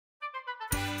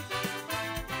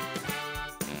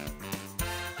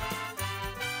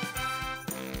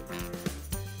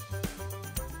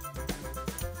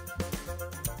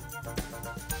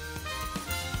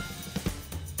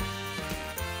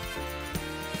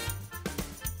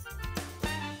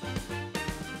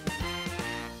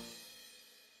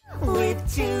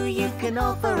two, you can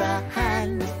offer a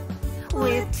hand.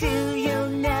 With two, you'll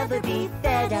never be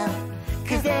fed up,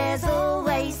 'cause there's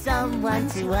always someone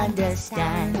to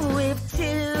understand. With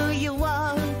two, you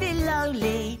won't be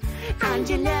lonely, and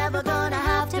you're never gonna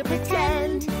have to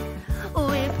pretend.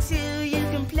 With two, you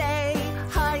can play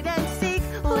hide and seek.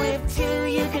 With two,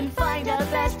 you can find a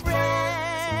best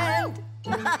friend.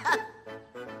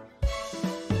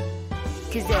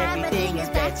 'Cause everything is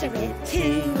better with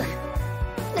two.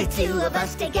 The two of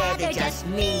us together, just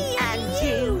me and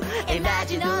you.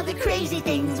 Imagine all the crazy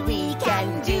things we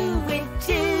can do with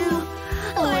two.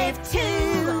 With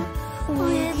two.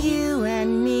 With you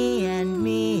and me and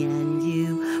me and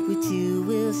you. With two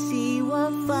we'll see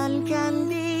what fun can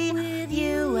be. With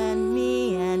you and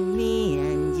me and me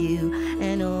and you.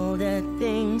 And all the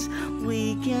things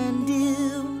we can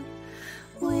do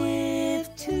with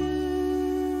two.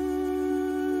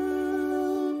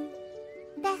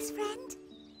 Best friend?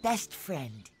 Best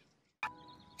friend.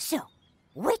 So,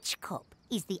 which cup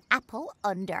is the apple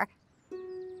under?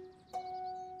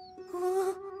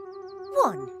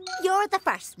 1. You're the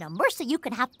first number, so you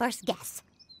can have first guess.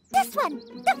 This one,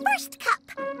 the first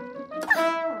cup.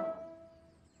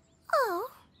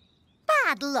 Oh,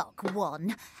 bad luck,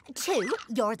 1. 2,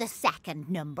 you're the second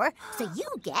number, so you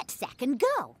get second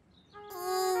go.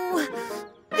 Ooh,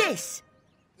 this.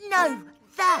 No,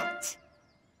 that.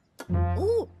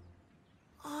 Ooh.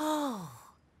 Oh.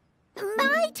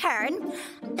 My turn.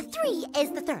 3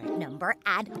 is the third number,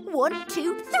 and 1,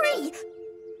 2, 3.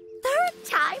 Third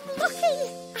time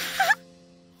lucky.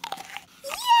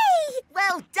 Yay!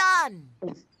 Well done.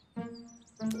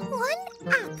 1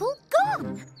 apple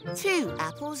gone. 2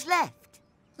 apples left.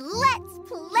 Let's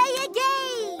play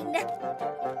again.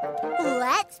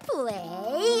 Let's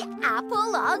play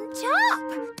apple on top.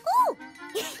 Ooh.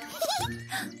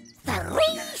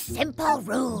 3 simple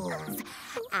rules.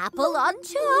 Apple on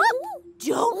top.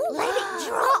 Don't let it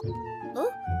drop.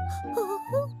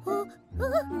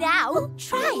 Now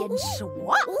try and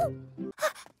swap.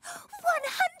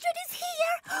 100 is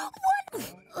here.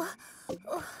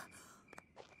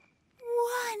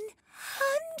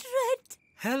 100.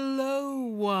 Hello,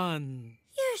 one.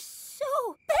 You're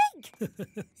so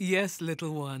big. Yes,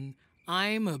 little one.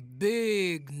 I'm a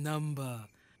big number.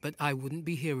 But I wouldn't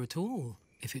be here at all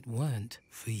if it weren't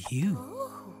for you.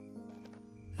 Oh.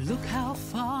 Look how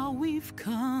far we've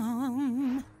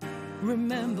come.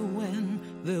 Remember when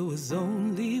there was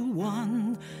only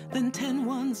one, then 10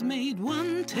 ones made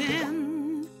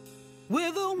 110.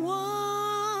 With a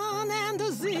 1 and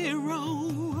a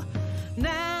 0.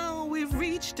 Now we've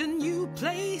reached a new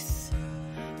place,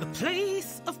 a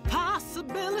place of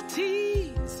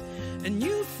possibilities. A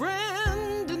new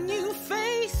friend, a new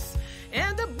face,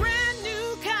 and a brand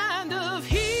new kind of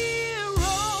hero.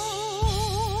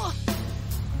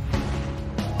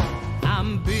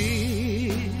 I'm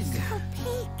big. So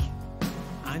big.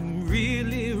 I'm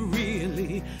really,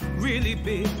 really, really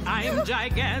big. I'm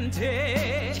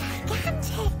gigantic.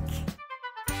 Gigantic.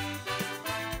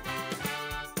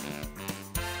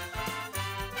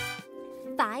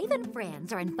 Five and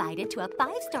friends are invited to a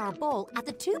 5-star ball at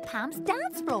the Two Palms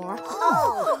dance floor.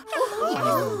 Oh!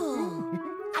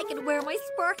 I can wear my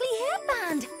sparkly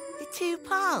headband. The 2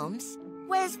 palms?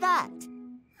 Where's that?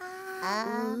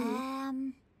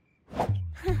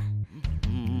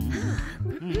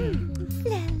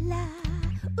 La la,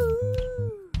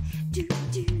 ooh, do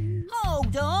do.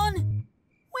 Hold on.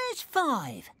 Where's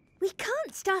 5? We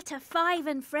can't start a 5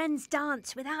 and friends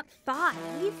dance without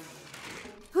 5.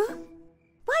 Huh?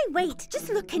 Why, wait, just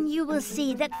look and you will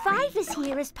see that 5 is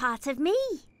here as part of me.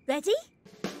 Ready?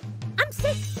 I'm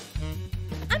 6.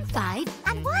 I'm 5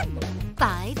 and 1.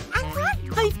 5 and 1.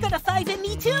 I've got a 5 in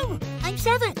me too. I'm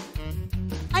 7.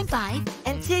 I'm 5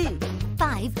 And 2.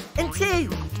 5 And 2.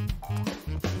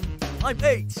 I'm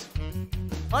 8.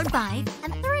 I'm 5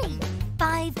 and 3.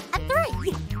 5 and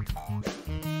 3.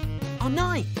 I'm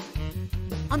 9.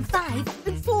 I'm 5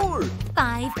 And 4.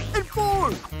 5 And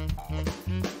 4.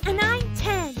 And I'm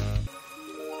 10.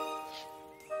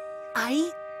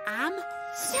 I am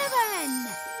 7.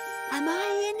 Am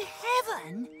I in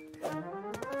heaven?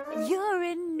 You're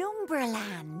in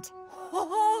Numberland.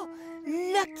 Oh,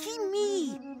 lucky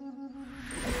me.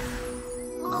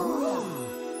 Oh,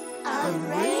 a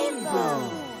rainbow.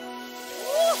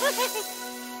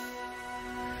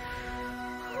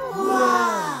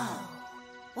 Wow.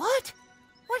 What?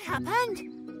 What happened?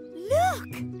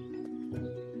 Look.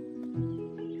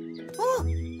 Oh,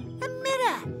 a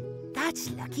mirror.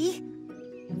 That's lucky.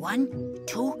 1,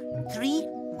 2, 3,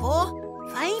 4,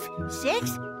 5,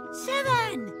 6,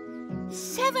 7.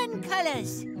 7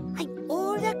 colours. I'm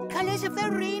all the colours of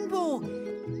the rainbow.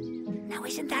 Now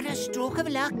isn't that a stroke of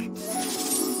luck?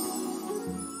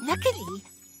 Luckily,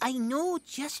 I know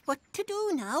just what to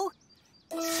do now.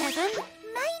 7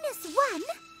 minus 1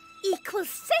 equals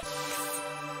 6.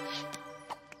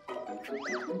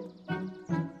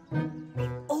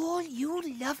 All you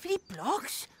lovely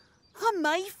blocks are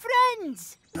my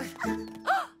friends.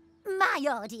 My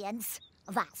audience.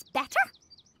 That's better.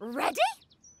 Ready?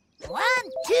 1,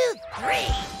 2, 3.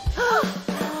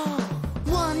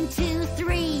 1, 2,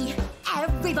 3.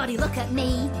 Everybody look at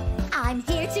me. I'm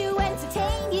here to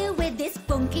entertain you with this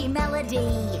funky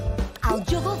melody. I'll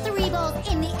juggle 3 balls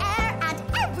in the air and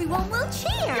everyone will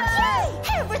cheer. Yay!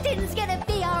 Everything's gonna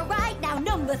be alright now.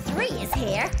 Number 3 is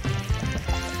here.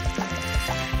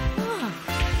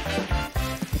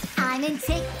 I'm in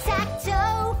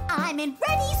tic-tac-toe. I'm in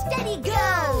ready, steady,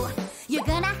 go. You're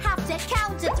gonna have to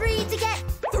count to 3 to get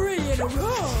 3 in a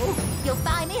row. You'll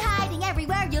find me hiding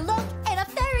everywhere you look, in a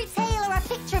fairy tale or a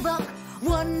picture book.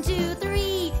 1, 2,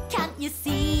 3, can't you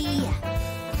see?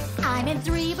 I'm in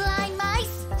 3 blind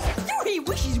mice. 3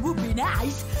 wishes would be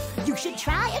nice. You should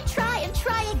try and try and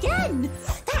try again.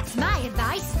 That's my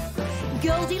advice.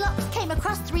 Goldilocks came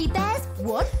across 3 bears.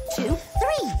 1, 2, 3.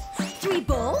 3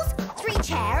 balls, 3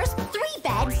 chairs, 3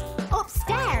 beds,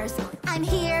 upstairs. I'm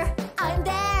here, I'm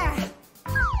there.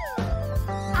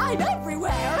 I'm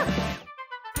everywhere.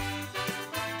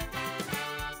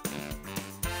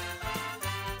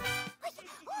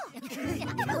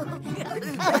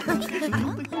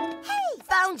 Hey,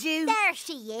 found you. There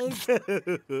she is.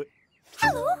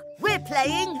 Hello. We're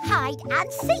playing Hide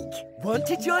and seek. Want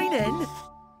to join in?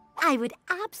 I would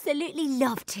absolutely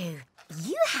love to.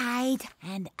 You hide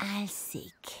and I'll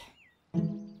seek.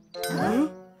 Huh?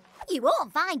 You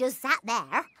won't find us sat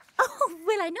there. Oh,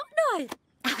 will I not know?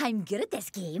 I'm good at this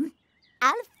game.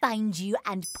 I'll find you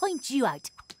and point you out.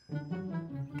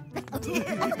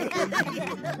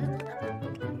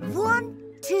 1,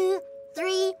 2,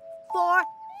 3, 4,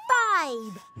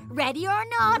 5. Ready or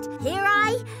not, here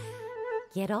I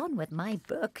get on with my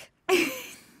book.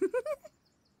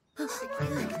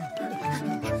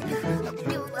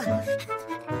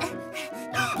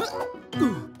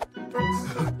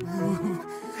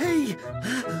 Hey,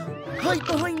 hide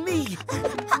behind me.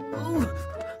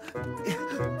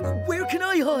 Where can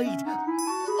I hide?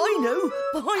 I know,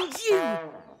 behind you.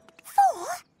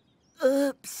 4.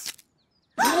 Oops.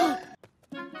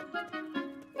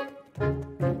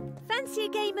 Fancy a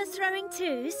game of throwing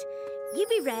 2s? You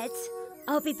be reds,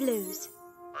 I'll be blues.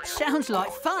 Sounds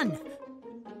like fun.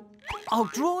 I'll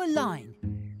draw a line.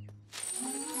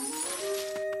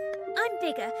 I'm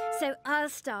bigger, so I'll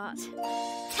start.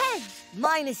 10.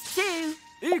 Minus 2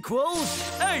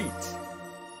 Equals 8.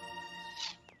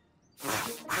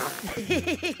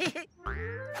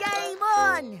 Game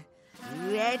on.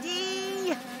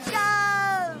 Ready,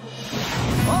 go.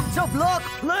 Octoblock,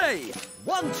 play.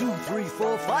 1, 2, 3,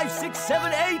 4, 5, 6,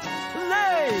 7, 8,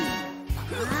 play.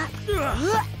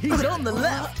 He's on the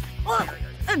left.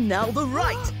 And now the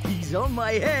right. He's on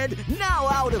my head, now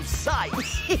out of sight.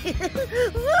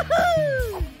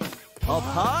 Woohoo! Up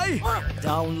high,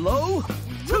 down low,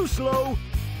 too slow.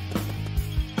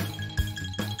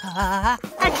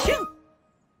 Achoo!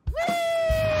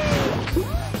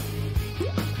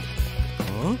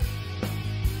 Huh?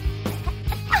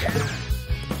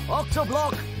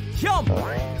 Octoblock, jump!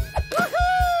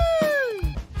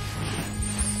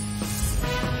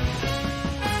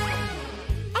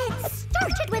 It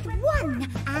started with 1,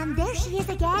 and there she is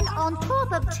again on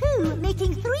top of 2,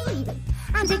 making 3.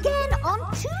 And again on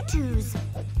 2 twos.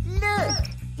 Look,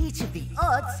 each of the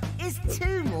odds is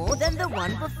 2 more than the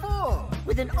one before,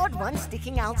 with an odd one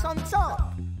sticking out on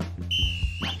top.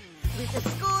 With the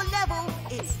score level,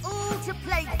 it's all to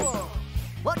play for.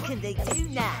 What can they do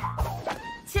now?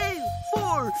 2,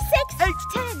 4, 6, 8,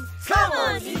 10. Come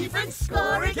on, even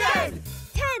score again.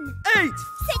 10. 8,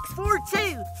 6, 4,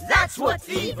 2. That's what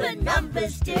even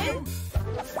numbers do. 1,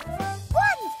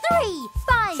 3,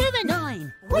 5, 7.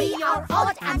 9, We are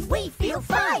odd and we feel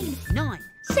fine. 9,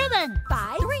 7.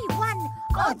 5, 3, 1.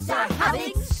 Odds are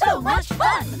having so much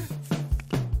fun.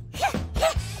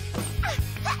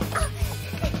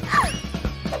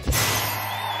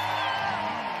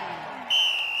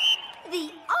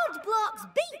 The odd blocks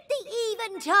beat the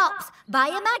even tops by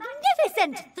a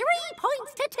magnificent 3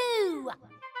 points to 2.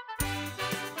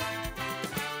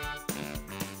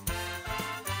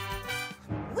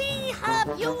 We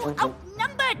have you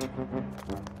outnumbered.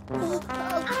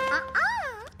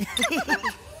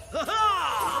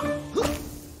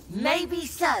 Maybe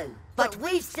so, but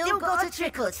we've still got a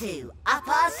trick or 2 up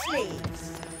our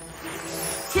sleeves.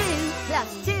 2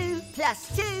 plus 2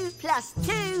 plus 2 plus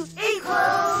 2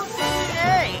 equals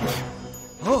 8.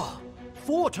 Oh,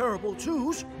 4 terrible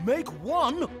 2s make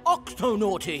 1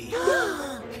 octonaughty.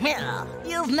 Here,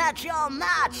 you've met your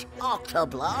match,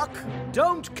 Octoblock.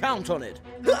 Don't count on it.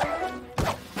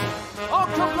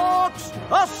 Octoblocks,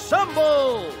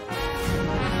 assemble!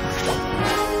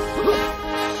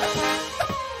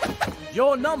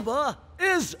 Your number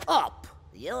is up.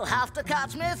 You'll have to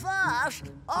catch me first.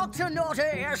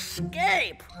 Octonaughty,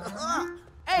 escape!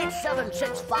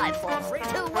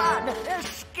 8765431,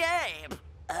 escape!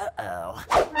 Uh-oh.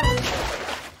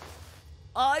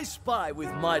 I spy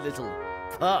with my little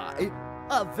pie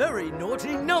a very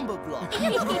naughty number block.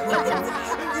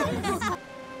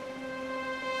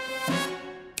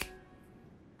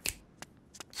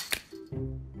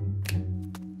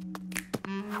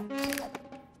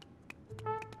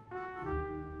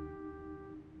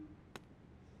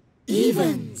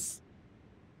 Evens.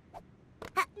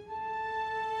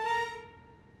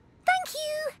 Thank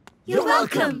you. You're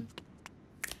welcome.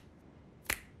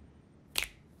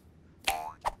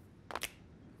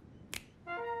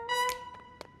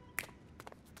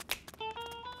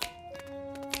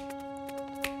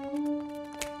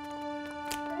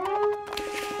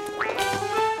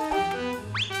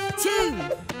 Two,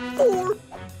 4,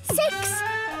 6,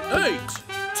 8.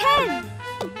 10.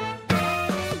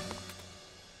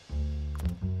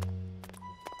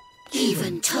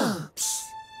 Even tops.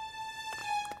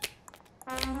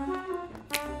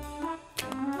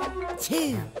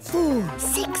 2, 4,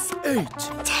 6, 8.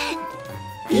 10.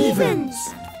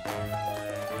 Evens.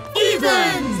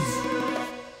 Evens.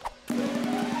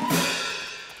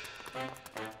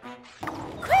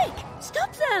 Quick,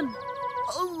 stop them.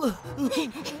 Oh.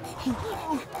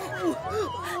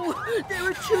 There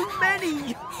are too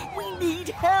many. We need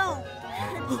help.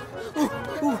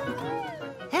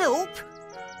 Help?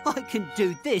 I can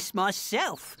do this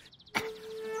myself.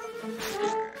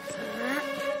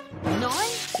 9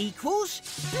 equals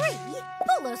 3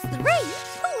 plus 3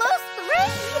 plus 3.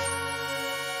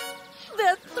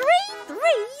 The 3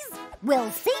 threes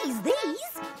will seize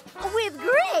these with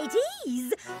great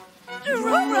ease.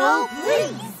 Drum roll,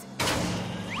 please.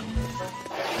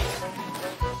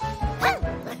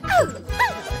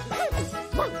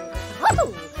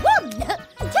 1,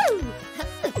 2,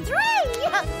 3,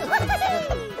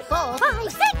 4,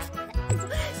 5, 6,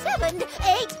 7,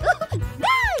 8,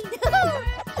 9.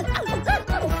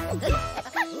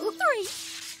 3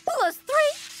 plus 3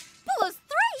 plus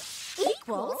 3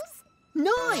 equals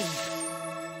 9.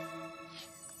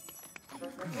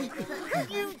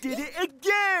 You did it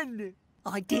again.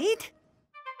 I did?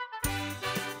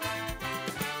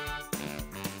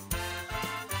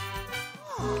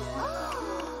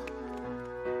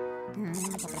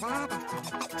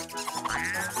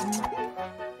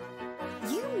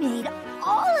 You made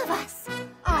all of us.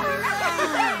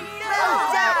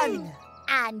 Well done!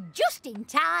 And just in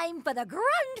time for the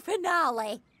grand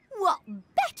finale. What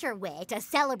better way to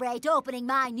celebrate opening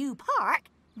my new park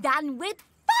than with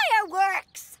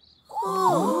fireworks?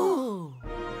 Oh.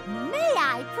 May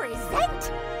I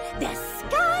present the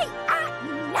Sky at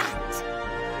Night?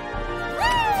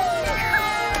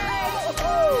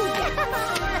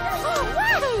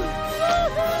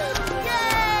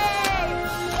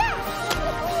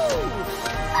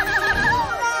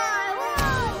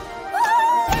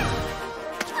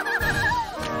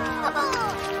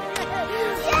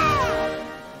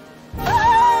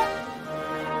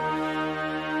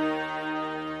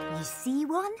 You see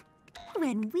one?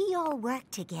 When we all work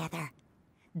together,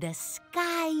 the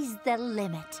sky's the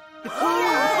limit.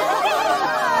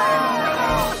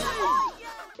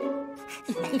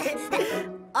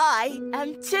 I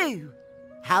am 2.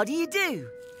 How do you do?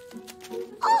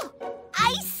 Oh,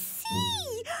 I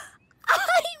see!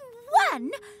 I'm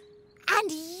 1,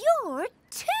 and you're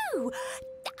 2.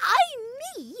 I'm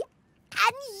me,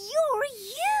 and you're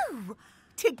you.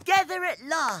 Together at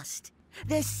last.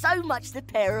 There's so much the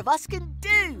pair of us can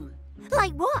do.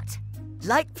 Like what?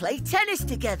 Like play tennis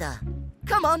together.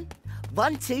 Come on.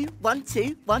 1, 2, 1,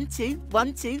 2, 1, 2,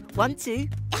 1, 2, 1, 2.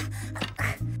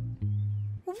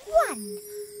 1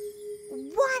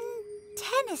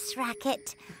 tennis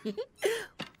racket.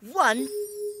 1,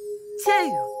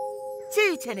 2.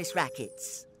 2 tennis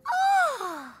rackets.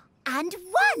 Oh, and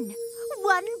 1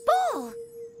 ball.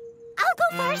 I'll go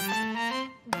first.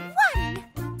 1,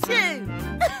 2.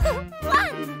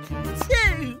 1.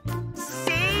 2.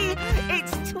 See?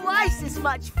 It's twice as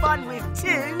much fun with 2.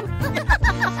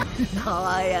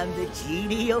 I am the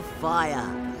genie of fire.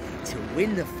 To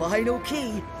win the final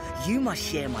key, you must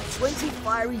share my 20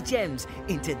 fiery gems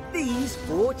into these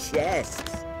 4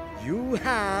 chests. You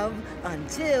have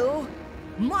until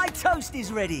my toast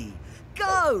is ready.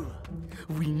 go!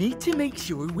 We need to make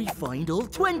sure we find all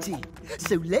 20.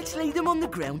 So let's lay them on the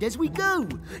ground as we go.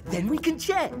 Then we can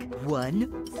check.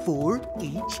 1 for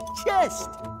each chest.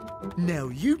 Now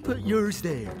you put yours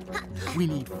there. We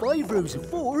need 5 rows of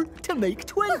 4 to make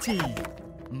 20.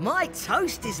 My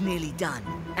toast is nearly done.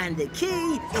 And the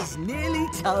key is nearly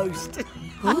toast.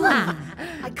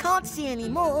 I can't see any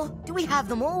more. Do we have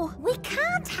them all? We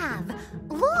can't have.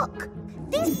 Look,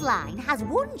 this line has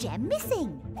 1 gem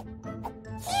missing.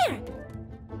 Here.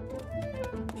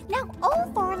 Now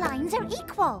all 4 lines are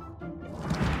equal.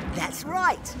 That's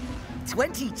right.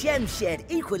 20 gems shared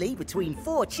equally between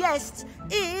 4 chests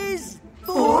is...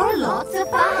 4 lots of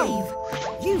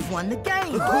 5. You've won the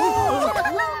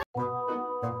game.